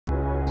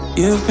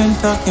You've been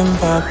talking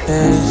about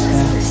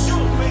patience,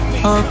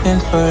 hoping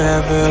for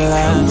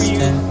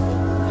everlasting.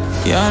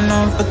 You're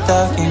known for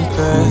talking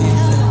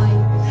crazy.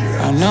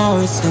 I know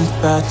it's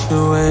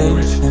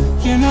infatuation.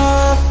 You know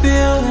how I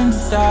feel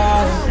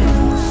inside.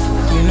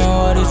 You know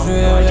what is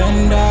real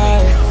and I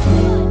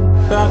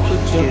rock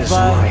with your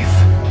vibe,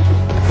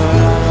 but I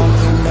don't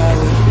think that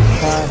would be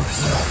right.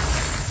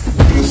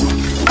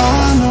 I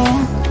know,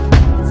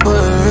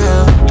 for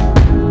real,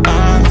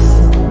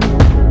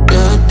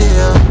 real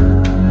deal.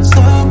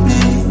 So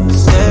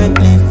please set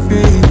me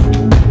free.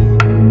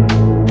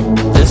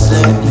 Just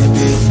let me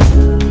be.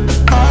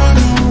 I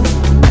know,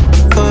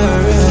 for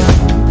real.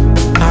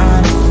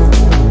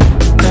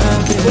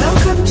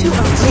 Welcome to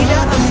Arena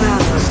of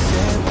Vallor.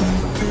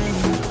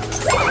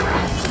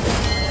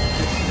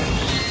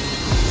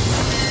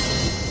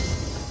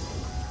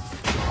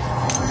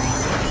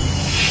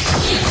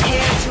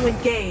 Prepare to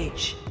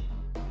engage.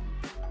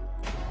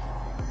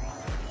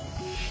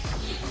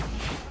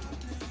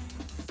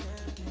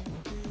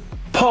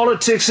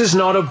 Politics is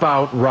not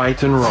about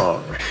right and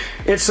wrong.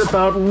 It's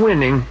about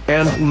winning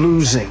and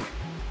losing.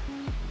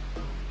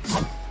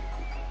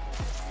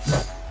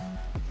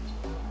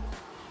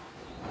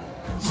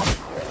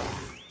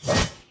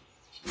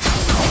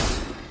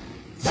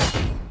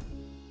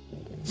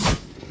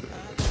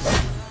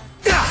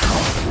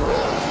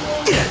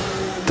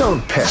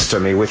 Don't pester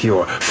me with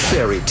your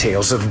fairy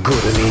tales of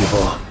good and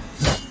evil.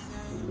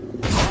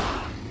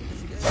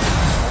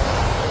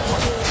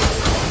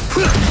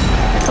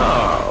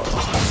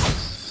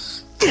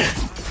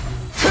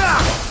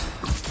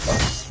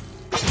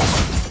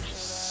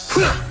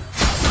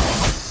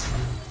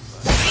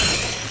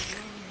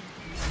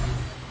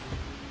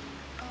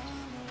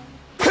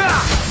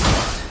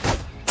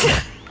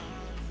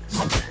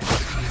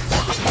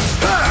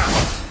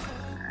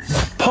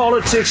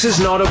 Politics is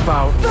not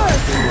about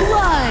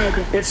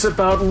Blood! It's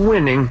about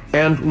winning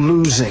and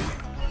losing.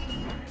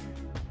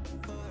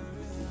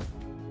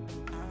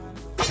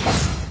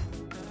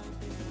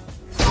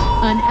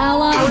 An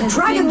ally Our has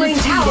Dragon been Lane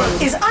Tower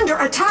defeated. is under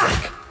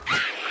attack!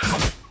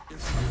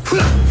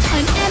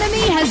 An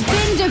enemy has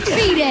been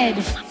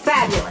defeated.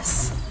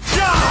 Fabulous!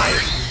 Die!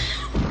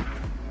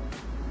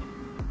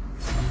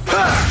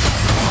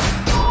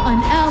 An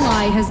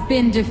ally has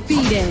been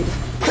defeated.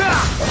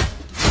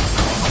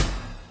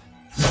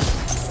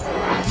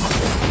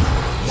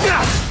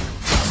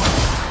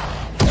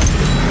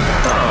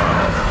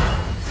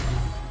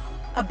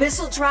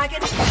 Abyssal Dragon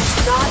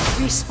does not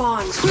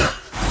respawn.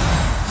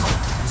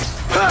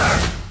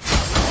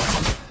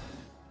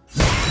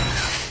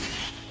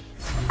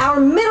 Our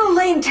middle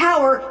lane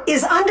tower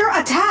is under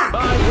attack!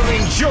 I will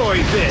enjoy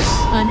this!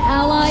 An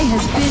ally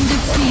has been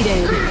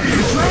defeated.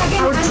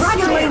 Our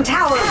Dragon Lane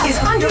tower is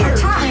under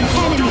attack! An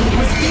enemy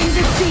has been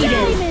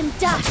defeated. Diamond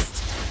dust.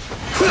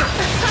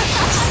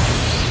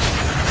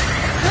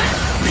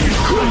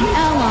 An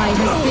ally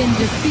has been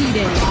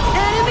defeated.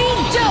 Enemy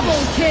double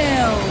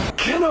kill.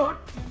 Cannot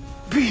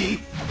be.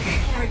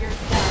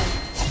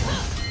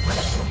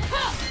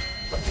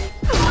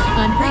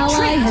 An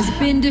ally has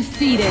been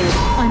defeated.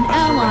 An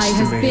ally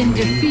has been Will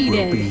be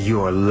defeated.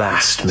 your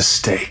last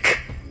mistake.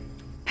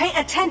 Pay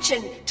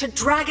attention to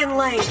Dragon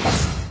Lane!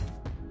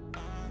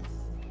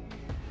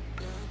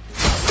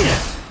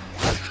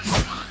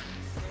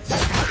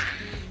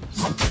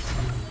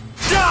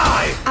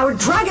 Die! Our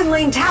Dragon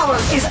Lane tower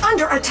is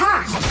under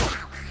attack!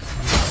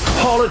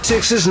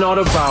 Politics is not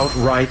about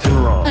right and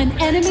wrong. An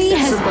enemy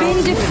has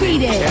been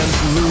defeated.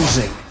 And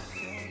losing.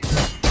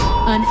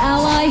 An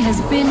ally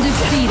has been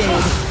defeated.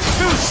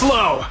 Too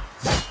slow!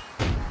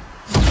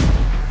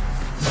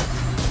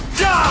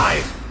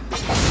 Die!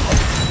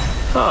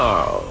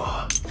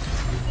 Oh.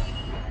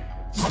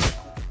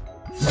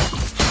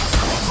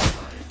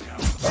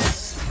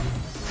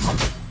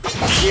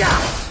 Yeah!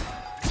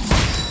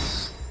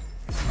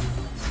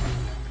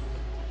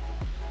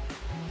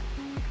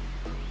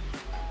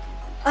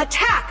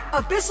 Attack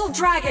Abyssal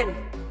Dragon!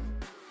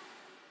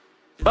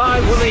 I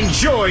will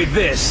enjoy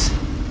this!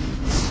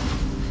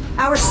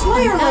 Our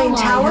Slayer Lane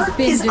Ally tower has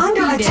been is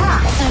under defeated.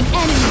 attack! An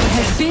enemy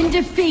has been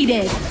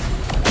defeated.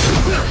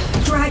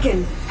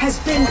 Dragon has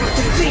been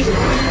defeated!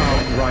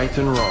 Right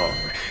and wrong.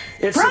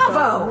 It's Bravo!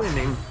 about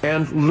winning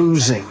and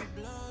losing.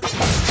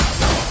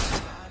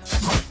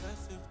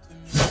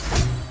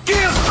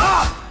 Give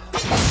up!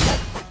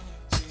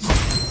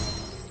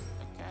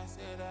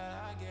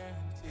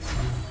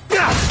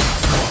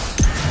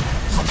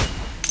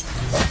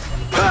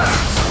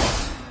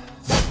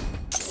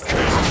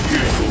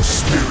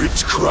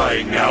 Spirits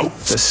crying out.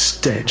 The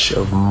stench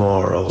of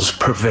morals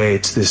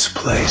pervades this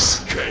place.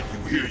 Can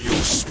you hear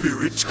your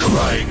spirits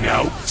crying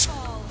out?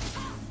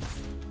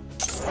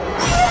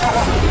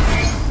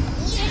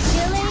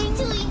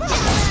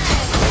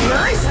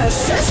 Nice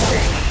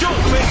assisting! Don't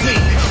make me!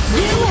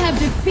 You have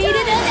defeated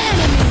an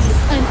enemy.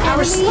 An Our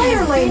enemy Slayer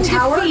has Lane been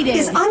tower defeated.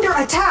 is under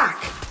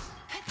attack!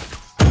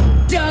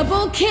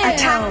 Double kill.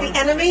 Attack the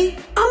enemy!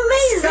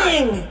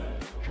 Amazing!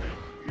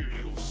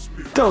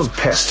 Don't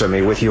pester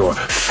me with your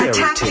fairy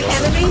Attack the tales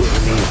of enemy!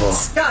 good and evil.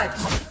 Scud!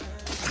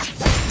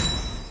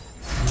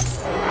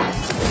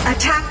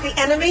 Attack the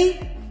enemy.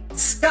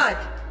 Scud.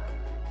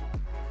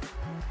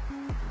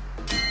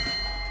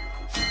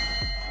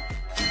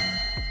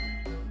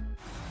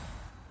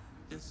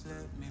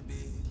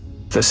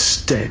 The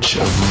stench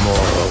of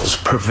morals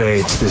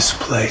pervades this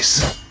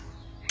place.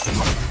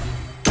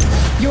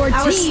 Your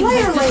Our team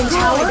Slayer has Lane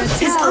tower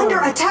destroyed a is tower. under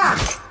attack.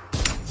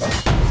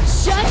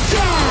 Shut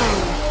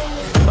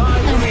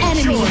down! An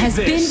enemy has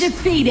been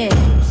defeated!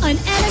 An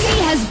enemy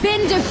has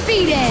been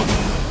defeated!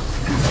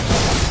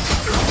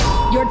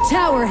 Your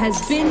tower has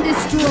been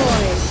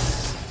destroyed!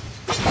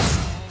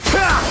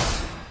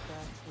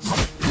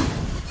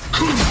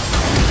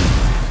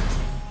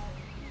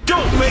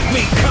 Don't make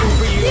me come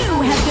for you!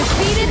 You have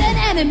defeated an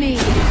enemy!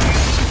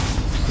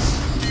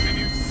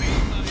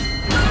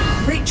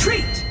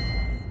 Retreat.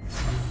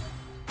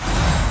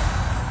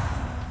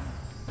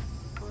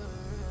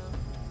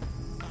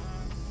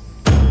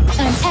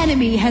 An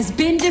enemy has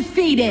been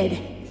defeated!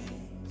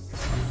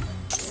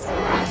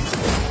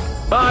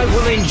 I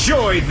will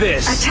enjoy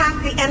this!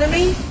 Attack the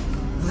enemy.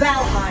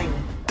 Valheim.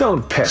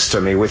 Don't pester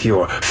me with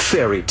your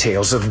fairy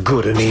tales of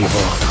good and evil.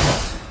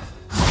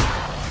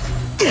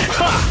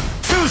 Ha!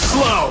 Too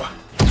slow!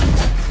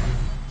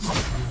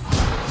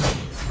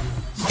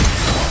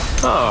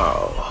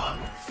 Oh.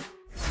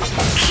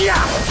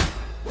 Yeah.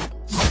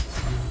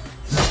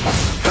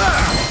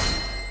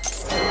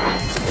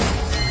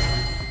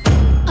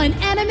 An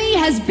enemy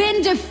has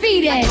been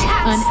defeated!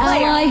 An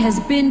ally has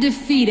been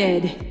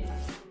defeated!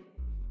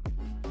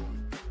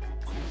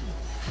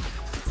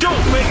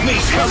 Don't make me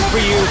come for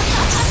you!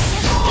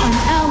 An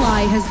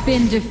ally has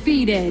been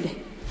defeated!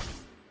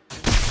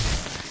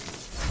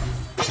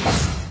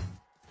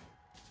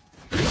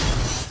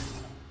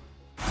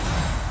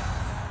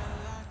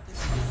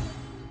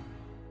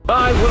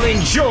 I will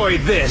enjoy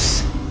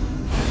this!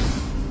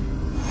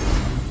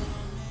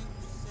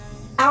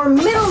 Our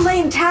middle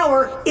lane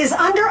tower is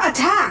under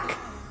attack.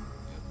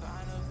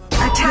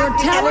 Attack Your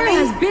the tower enemy.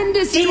 has been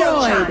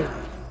destroyed!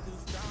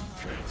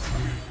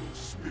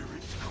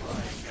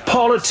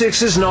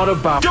 Politics is not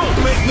about—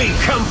 Don't make me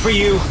come for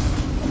you!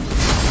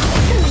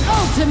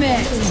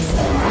 Ultimate!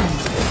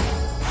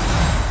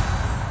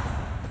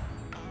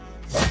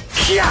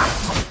 Yeah.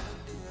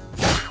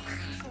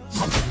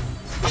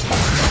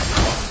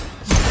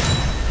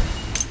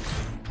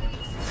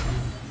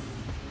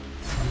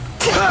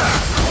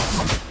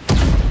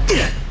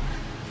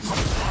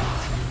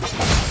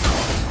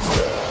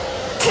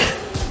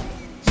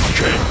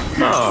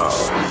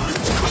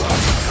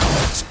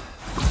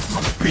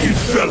 Be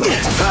enveloped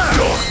in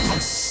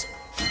darkness.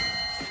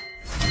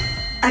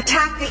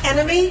 Attack the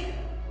enemy.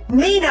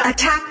 Mina.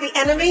 Attack the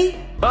enemy.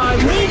 I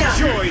will Mina.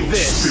 enjoy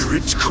this!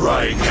 Spirits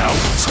crying out.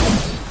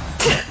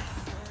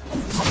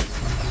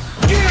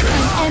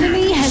 An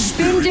enemy has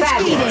been defeated!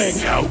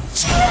 Crying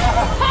out.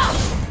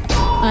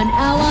 An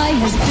ally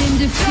has been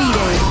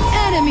defeated!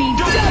 Enemy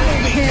double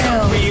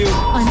kill!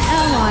 An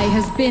ally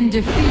has been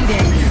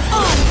defeated!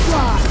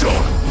 Onslaught!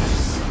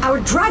 Our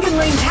Dragon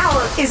Lane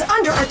tower is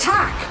under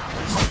attack.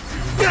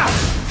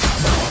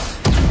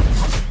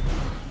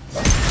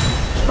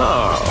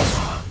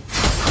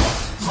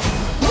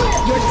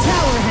 Your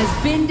tower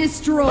has been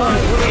destroyed!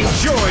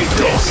 Enjoy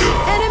this!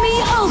 Enemy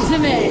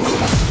ultimate!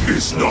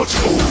 It's not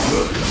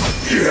over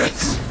yet.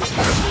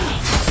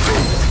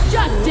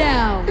 Shut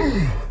down!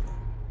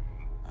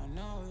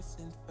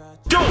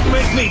 Don't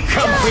make me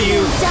come for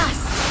you!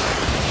 Dust!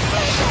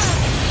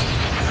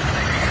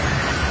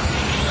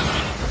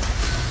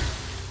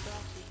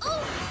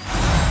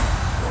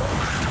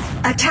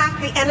 Attack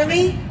the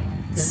enemy.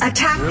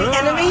 Attack the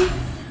enemy.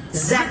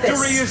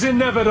 Victory Zephys. is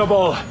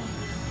inevitable!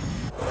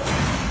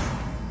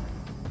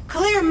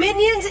 Clear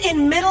minions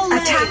in middle lane.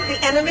 Attack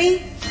the enemy.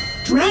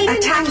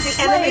 Attack the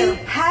enemy.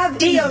 Have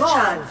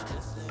evolved.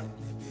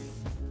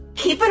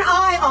 Keep an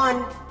eye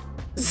on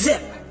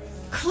Zip.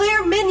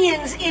 Clear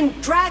minions in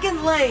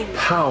Dragon Lane.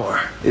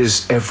 Power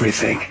is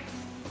everything.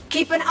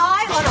 Keep an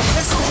eye on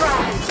Abyssal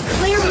Dragon.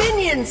 Clear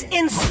minions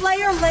in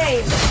Slayer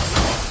Lane.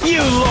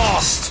 You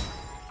lost!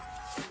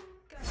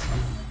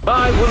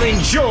 I will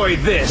enjoy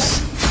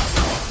this!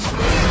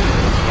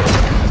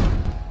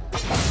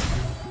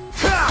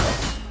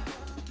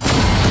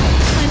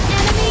 An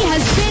enemy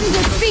has been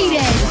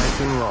defeated!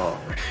 Right and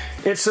wrong.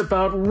 It's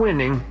about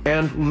winning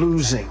and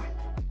losing.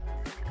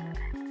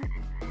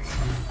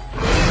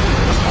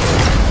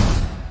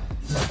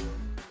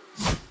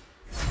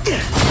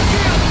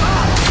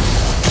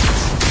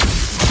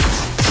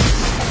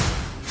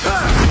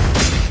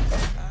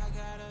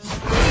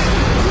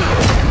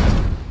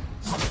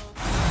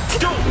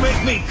 Don't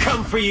make me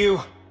come for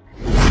you!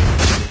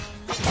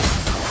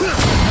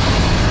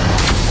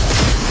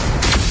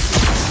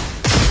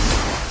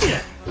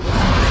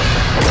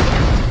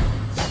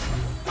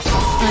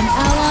 An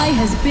ally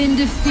has been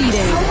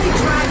defeated! Holy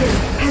Dragon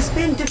has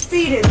been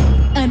defeated.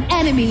 An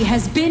enemy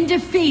has been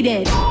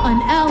defeated!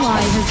 An ally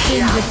has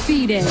been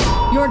defeated!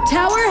 Your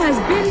tower has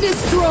been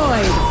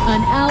destroyed!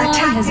 An ally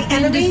Attack has the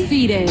been enemy.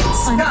 defeated! An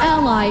Stop.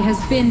 ally has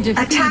been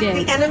Attack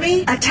defeated! the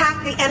enemy.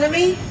 Attack the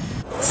enemy.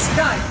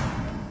 Scud.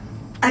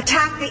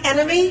 Attack the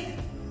enemy.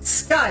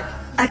 Scud.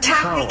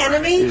 Attack Power the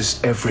enemy. is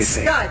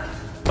everything. Scud.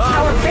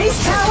 Our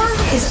base tower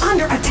is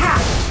under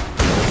attack.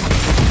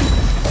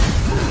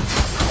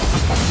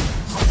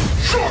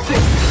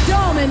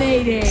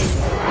 Dominating.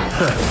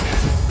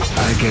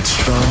 I get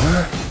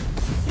stronger,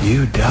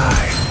 you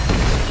die.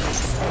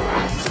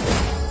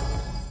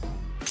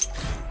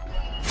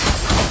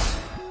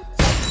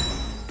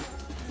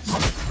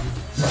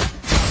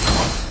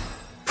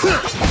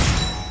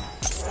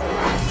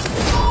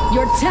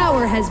 Your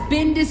tower has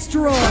been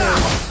destroyed.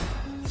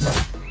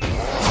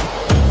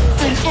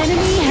 An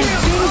enemy has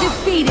been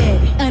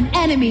defeated. An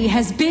enemy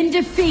has been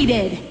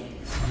defeated.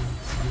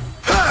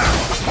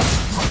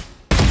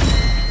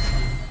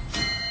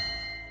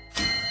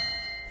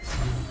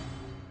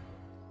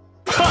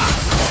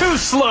 Too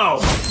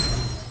slow!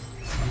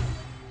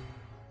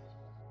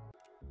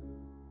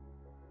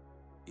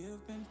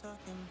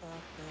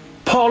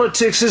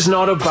 Politics is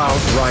not about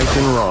right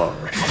and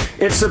wrong.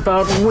 It's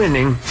about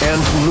winning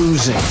and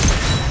losing.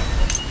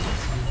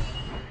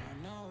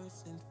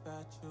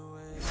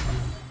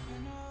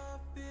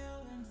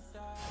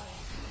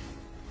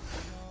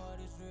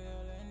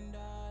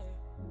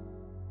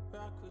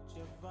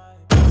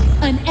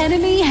 An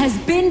enemy has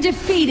been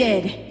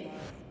defeated.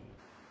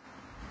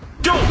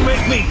 Don't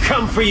make me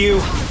come for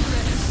you!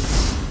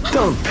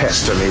 Don't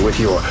pester me with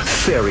your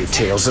fairy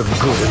tales of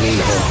good and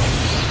evil.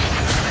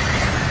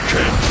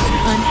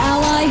 An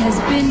ally has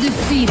been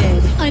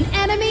defeated. An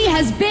enemy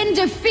has been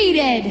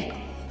defeated.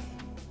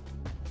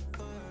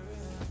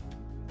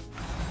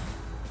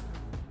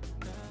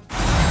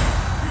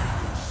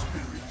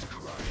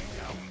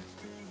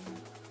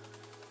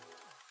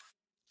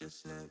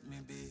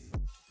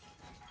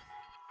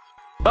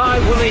 I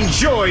will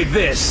enjoy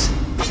this!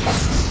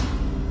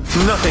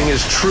 Nothing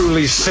is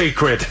truly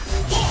sacred.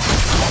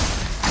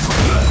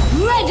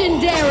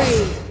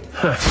 Legendary!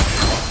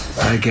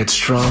 I get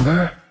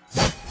stronger,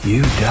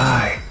 you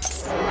die.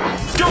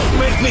 Don't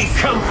make me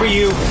come for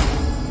you!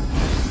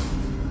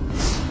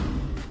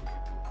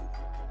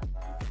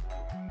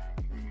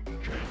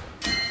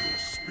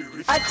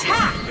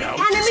 Attack the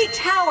enemy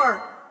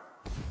tower.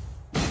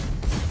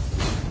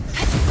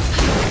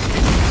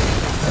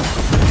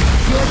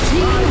 Your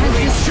team has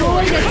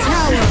destroyed a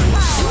tower.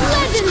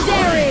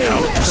 Legendary!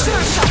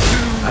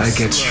 I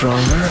get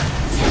stronger,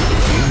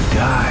 you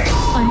die.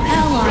 An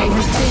ally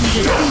has been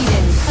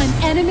defeated. An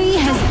enemy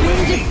has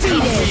been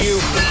defeated.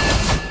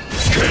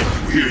 Can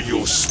you hear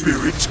your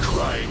spirits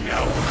crying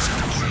out?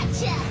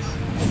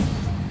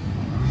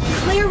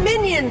 Clear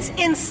minions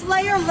in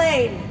Slayer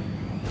Lane.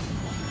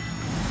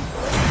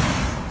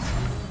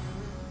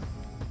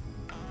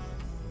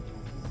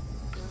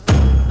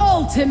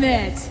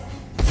 Ultimate!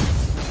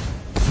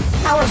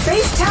 Our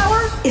base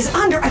tower is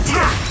under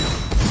attack.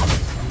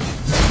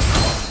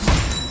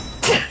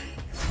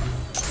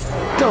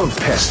 Don't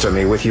pester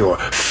me with your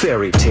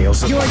fairy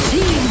tales of... Your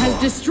team has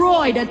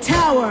destroyed a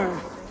tower.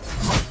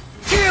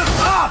 Give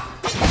up!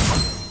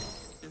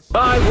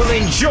 I will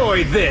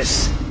enjoy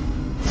this!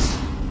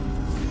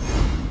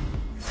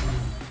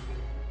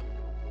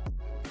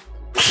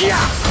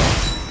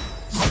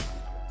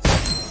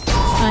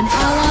 An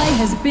ally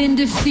has been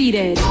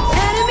defeated.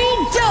 Enemy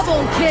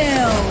double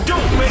kill!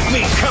 Don't make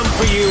me come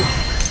for you!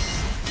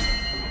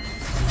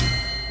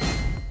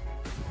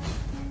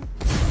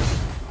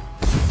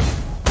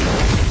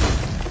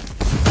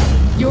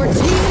 Your team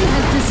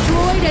has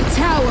destroyed a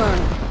tower.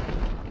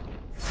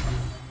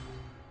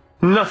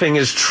 Nothing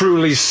is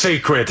truly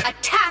sacred.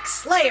 Attack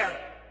Slayer.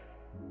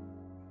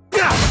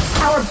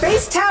 Our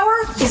base tower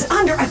is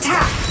under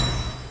attack.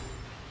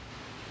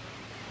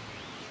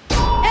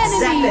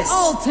 Enemy Zappis.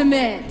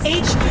 ultimate!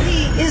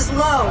 HP is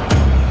low.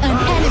 An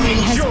enemy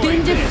has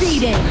been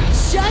defeated.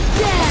 Shut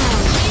down!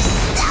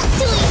 Stuck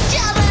to each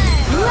other!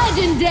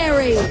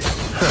 Legendary!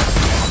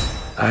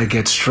 I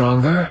get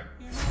stronger,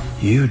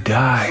 you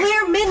die.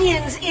 Clear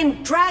minions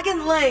in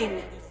Dragon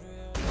Lane.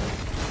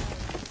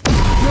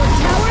 Your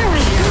tower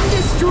has been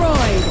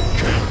destroyed.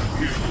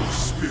 Hear your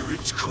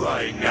spirits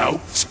crying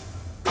out?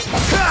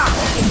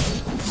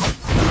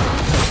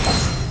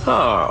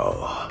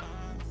 Oh.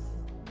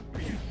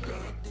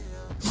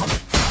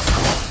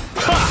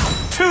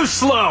 Ha! Too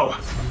slow!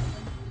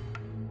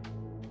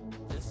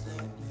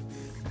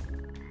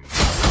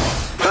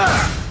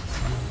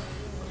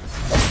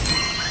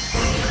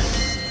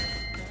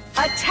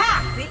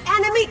 Attack the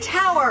enemy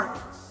tower.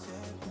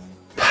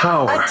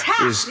 Power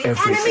Attack is the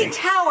everything. enemy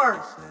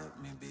tower.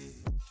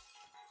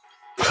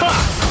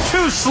 Ha!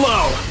 Too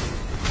slow!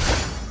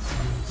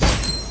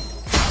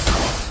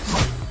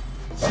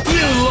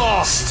 You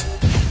lost!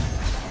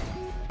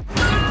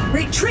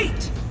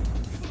 Retreat.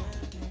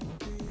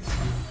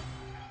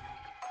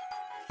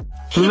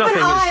 Nothing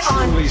an eye is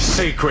truly on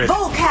sacred.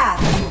 Volcat.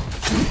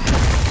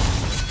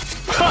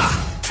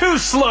 Ha! Too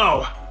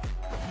slow!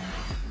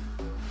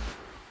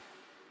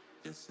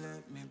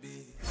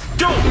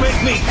 Don't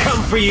make me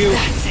come for you!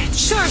 That's it.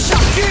 Sure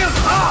shot.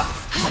 Give up!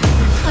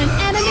 An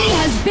enemy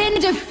has been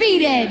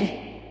defeated.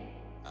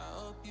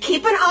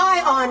 Keep an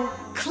eye on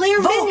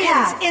Clear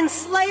minions in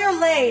Slayer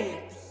Lane.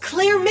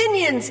 Clear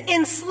minions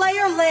in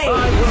Slayer Lane.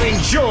 I will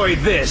enjoy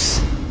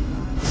this.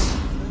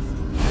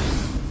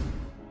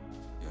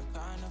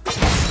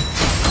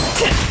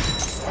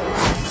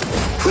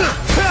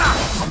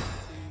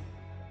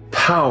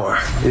 Power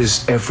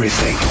is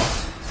everything.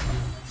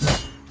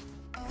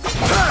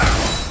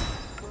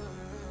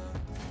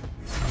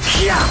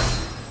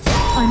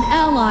 An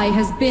ally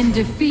has been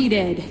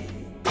defeated.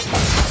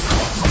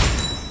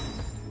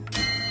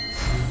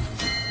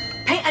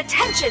 Pay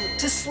attention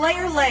to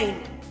Slayer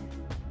Lane.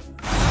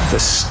 The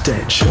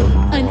stench of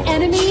An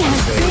enemy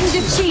has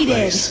been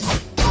defeated.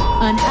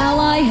 An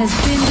ally has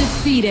been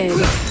defeated.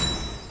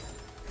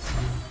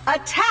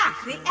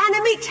 Attack the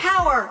enemy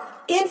tower.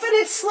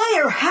 Infinite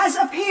Slayer has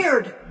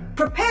appeared.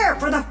 Prepare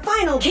for the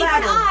final battle. Keep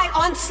an eye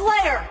on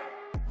Slayer.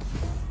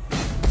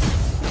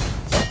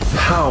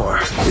 Power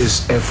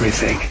is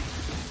everything.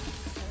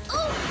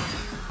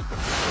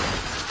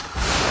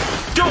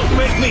 Don't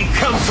make me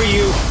come for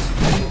you!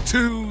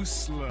 Too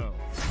slow.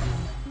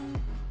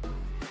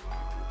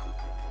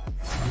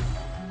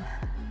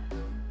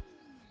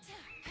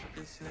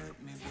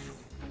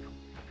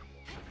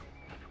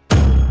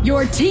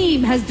 Your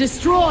team has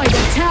destroyed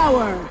a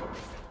tower.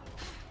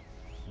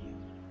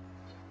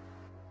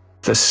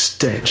 The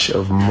stench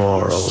of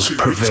morals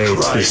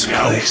pervades this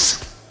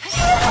place.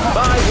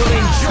 I will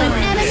An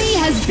enjoy enemy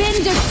has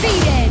been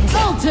defeated.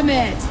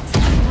 Ultimate.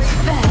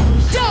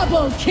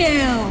 Double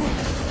kill.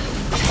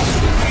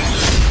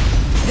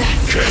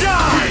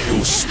 Die!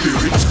 Your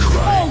spirits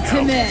cry out.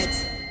 Ultimate.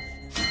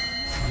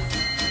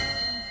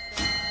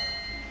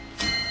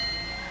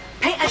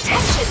 Pay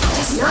attention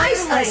to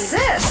Slayer Lane.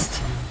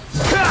 Assist.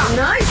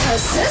 Nice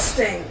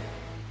assisting.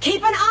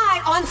 Keep an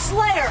eye on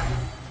Slayer.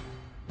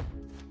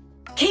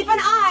 Keep an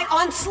eye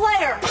on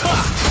Slayer.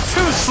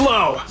 Too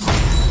slow!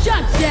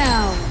 Shut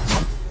down.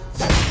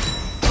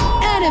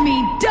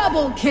 Enemy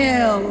double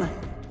kill.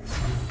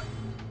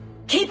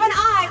 Keep an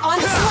eye on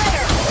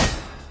Slayer.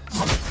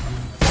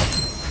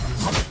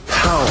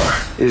 Power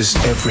is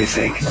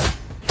everything.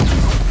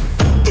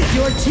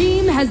 Your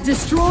team has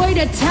destroyed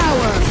a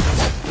tower.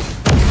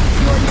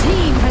 Your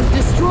team has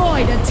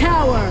destroyed a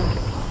tower.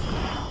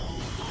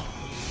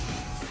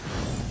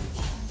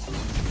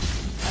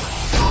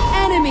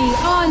 Enemy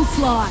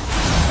onslaught.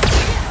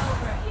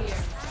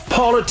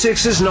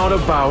 Politics is not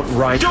about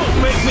right.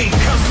 Don't make me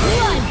come.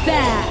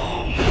 Bloodbath.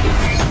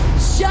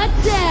 Shut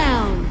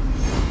down.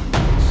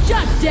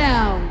 Shut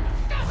down.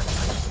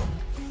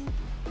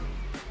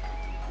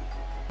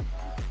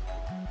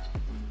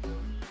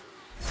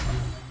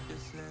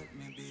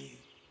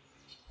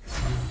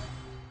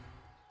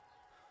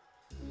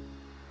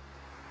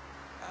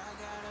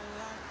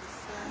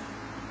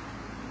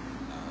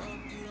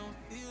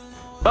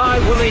 I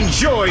will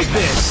enjoy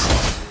this.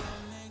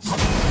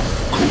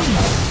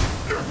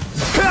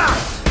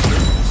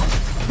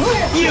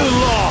 You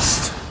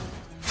lost.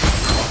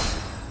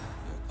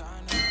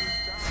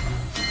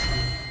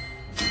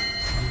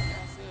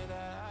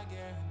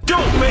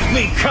 Don't make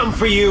me come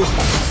for you.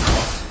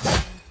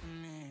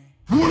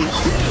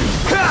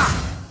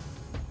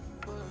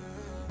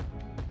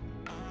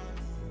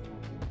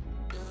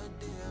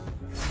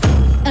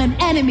 An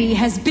enemy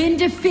has been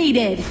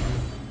defeated.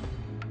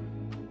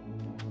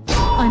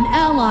 An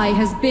ally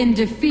has been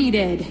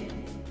defeated.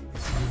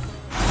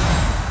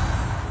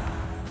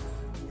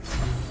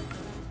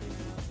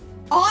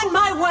 On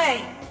my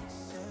way.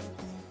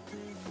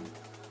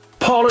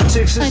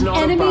 Politics is An not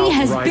enemy about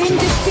has right. been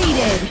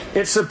defeated.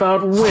 It's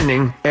about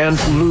winning and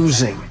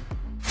losing.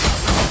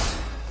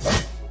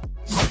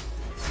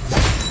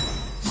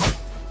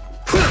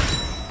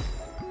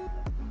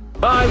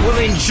 I will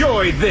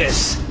enjoy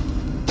this.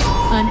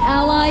 An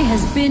ally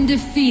has been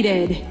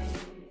defeated.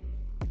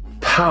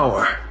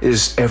 Power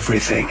is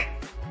everything.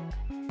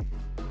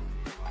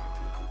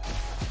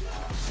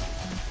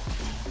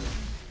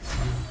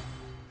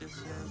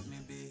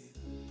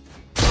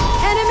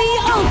 Enemy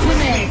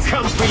ultimate.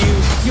 Come for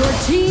you. Your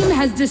team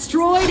has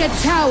destroyed a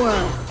tower.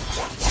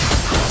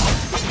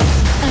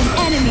 An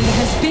enemy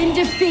has been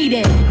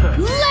defeated. I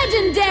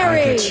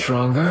Legendary. get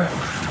stronger.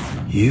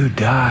 You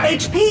die.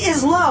 HP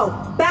is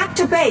low. Back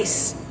to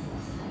base.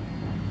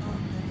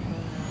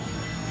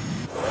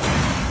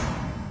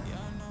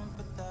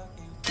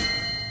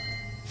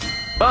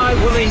 I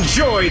will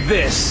enjoy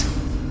this.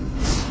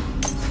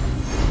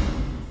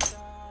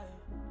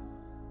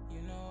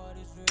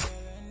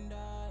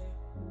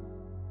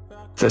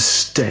 The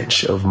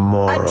stench of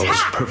morals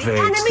Attack the pervades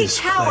enemy this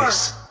tower.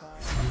 place.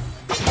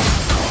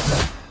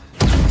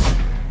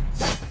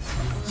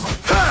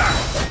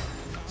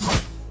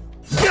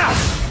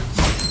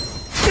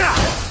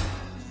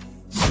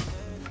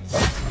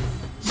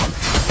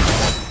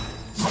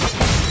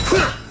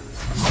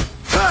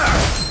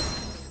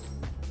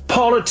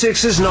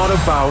 Politics is not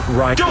about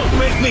right. Don't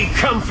make me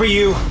come for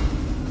you.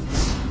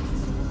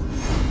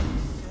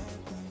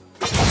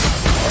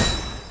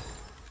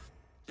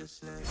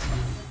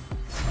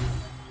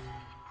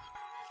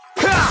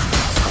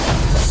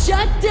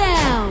 Shut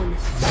down.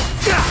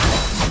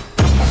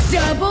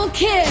 Double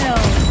kill.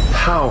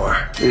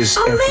 Power is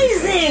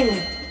everything.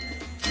 Amazing!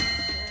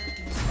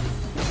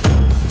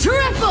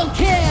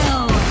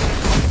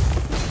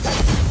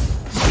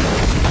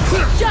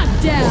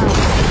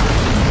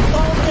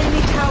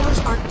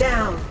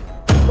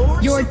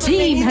 Your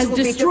team has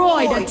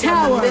destroyed a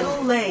tower.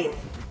 Middle lane.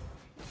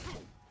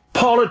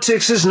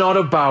 Politics is not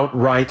about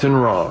right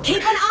and wrong. Keep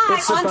an eye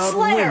It's on about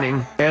Slayer.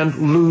 winning and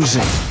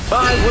losing.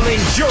 I will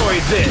enjoy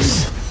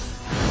this.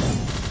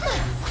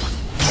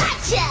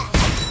 Gotcha!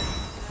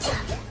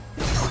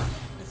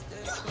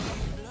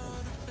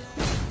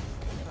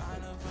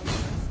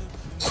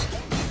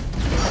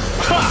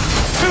 Ha!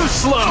 Too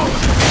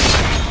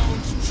slow!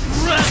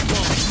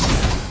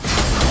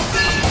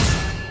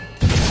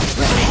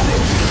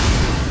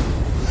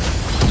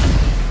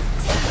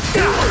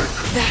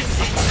 That's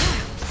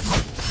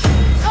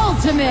it.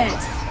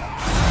 Ultimate!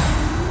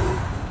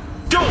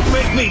 Don't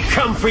make me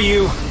come for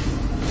you!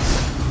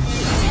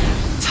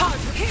 Target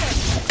here.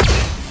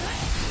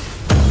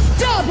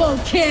 Double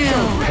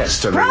kill!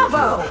 Pester me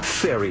Bravo! with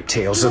fairy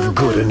tales of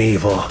good and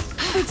evil.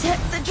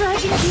 Protect the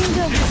Dragon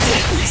Kingdom!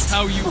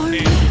 How you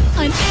feel?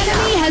 An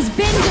enemy has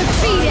been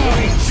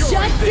defeated!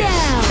 Shut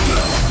down!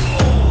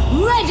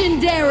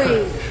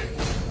 Legendary!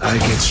 I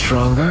get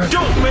stronger.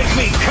 Don't make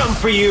me come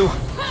for you!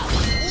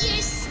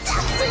 You're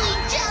stuck to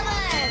each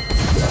other!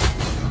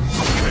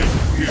 Can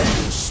hear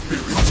your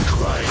spirits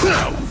crying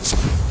out.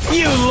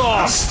 You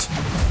lost!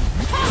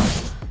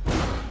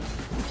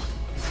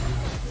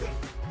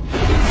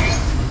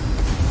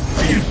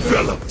 Be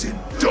enveloped in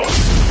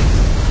dust.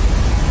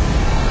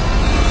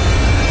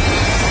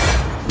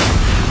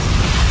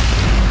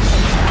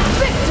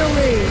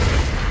 Victory!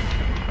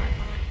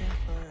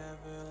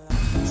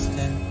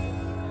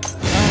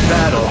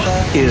 Battle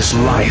is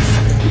life.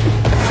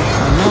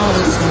 I know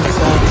it's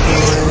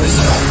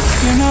infatuation.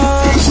 You know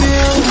how I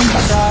feel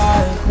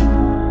inside.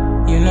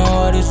 You know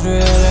what is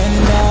real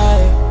and I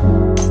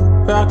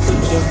rock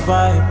with your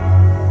vibe,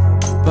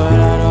 but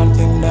I don't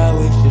think that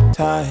we should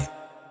tie.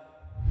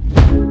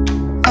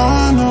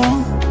 I know